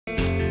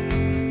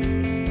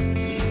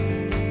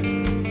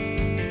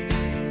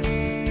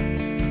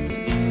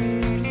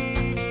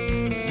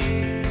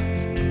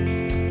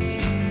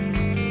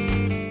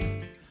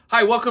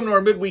Hi, welcome to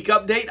our midweek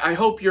update. I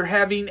hope you're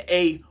having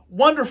a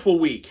wonderful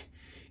week.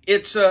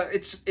 It's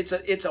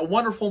a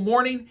wonderful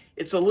morning.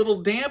 It's a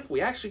little damp. We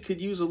actually could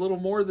use a little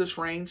more of this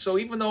rain. So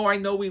even though I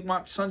know we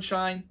want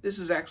sunshine, this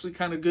is actually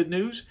kind of good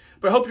news.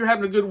 But I hope you're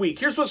having a good week.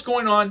 Here's what's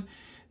going on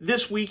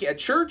this week at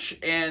church,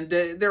 and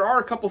there are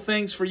a couple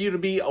things for you to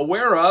be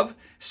aware of.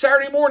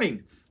 Saturday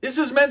morning, this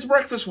is men's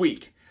breakfast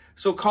week.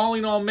 So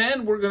calling all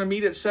men, we're going to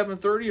meet at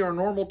 7:30 our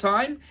normal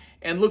time,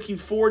 and looking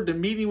forward to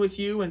meeting with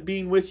you and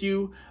being with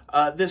you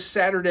this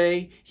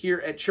Saturday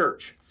here at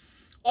church.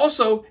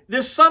 Also,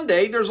 this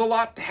Sunday, there's a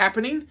lot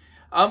happening.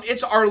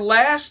 It's our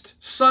last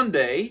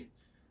Sunday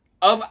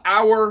of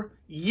our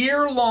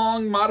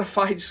year-long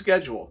modified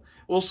schedule.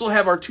 We'll still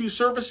have our two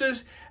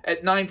services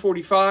at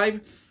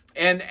 9:45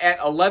 and at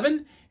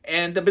 11,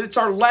 but it's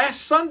our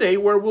last Sunday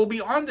where we'll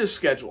be on this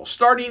schedule.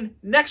 Starting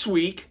next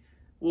week,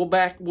 we'll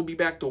be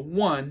back to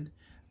one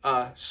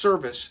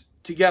service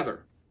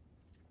together.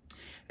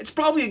 It's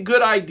probably a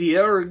good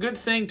idea or a good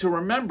thing to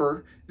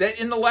remember that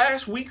in the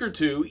last week or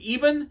two,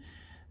 even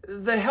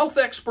the health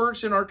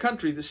experts in our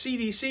country, the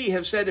CDC,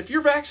 have said if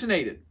you're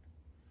vaccinated,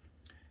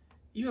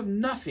 you have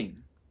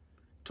nothing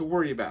to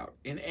worry about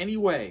in any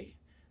way.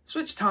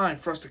 So it's time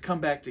for us to come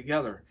back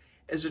together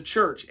as a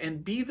church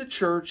and be the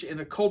church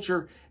in a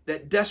culture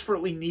that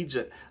desperately needs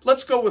it.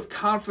 Let's go with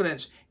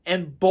confidence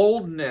and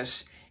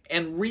boldness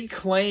and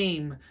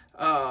reclaim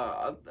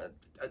a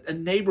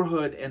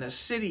neighborhood and a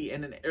city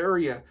and an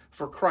area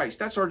for Christ.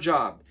 That's our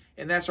job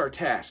and that's our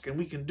task, and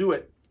we can do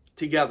it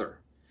together.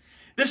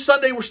 This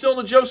Sunday, we're still in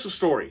the Joseph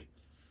story,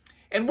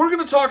 and we're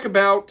going to talk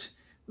about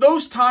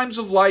those times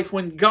of life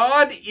when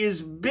God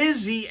is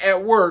busy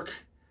at work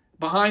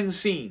behind the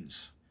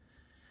scenes.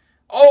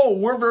 Oh,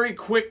 we're very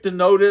quick to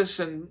notice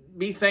and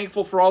be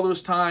thankful for all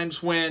those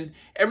times when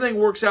everything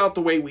works out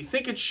the way we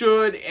think it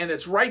should and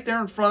it's right there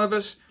in front of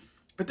us.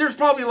 But there's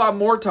probably a lot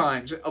more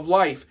times of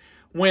life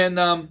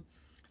when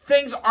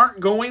things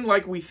aren't going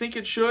like we think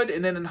it should,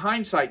 and then in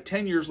hindsight,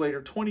 10 years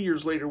later, 20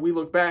 years later, we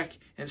look back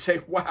and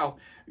say, wow,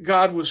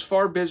 God was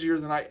far busier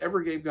than I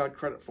ever gave God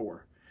credit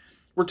for.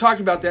 We're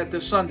talking about that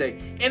this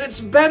Sunday, and it's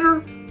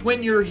better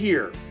when you're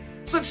here.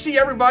 So let's see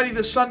everybody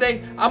this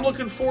Sunday. I'm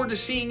looking forward to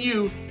seeing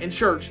you in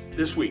church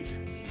this week.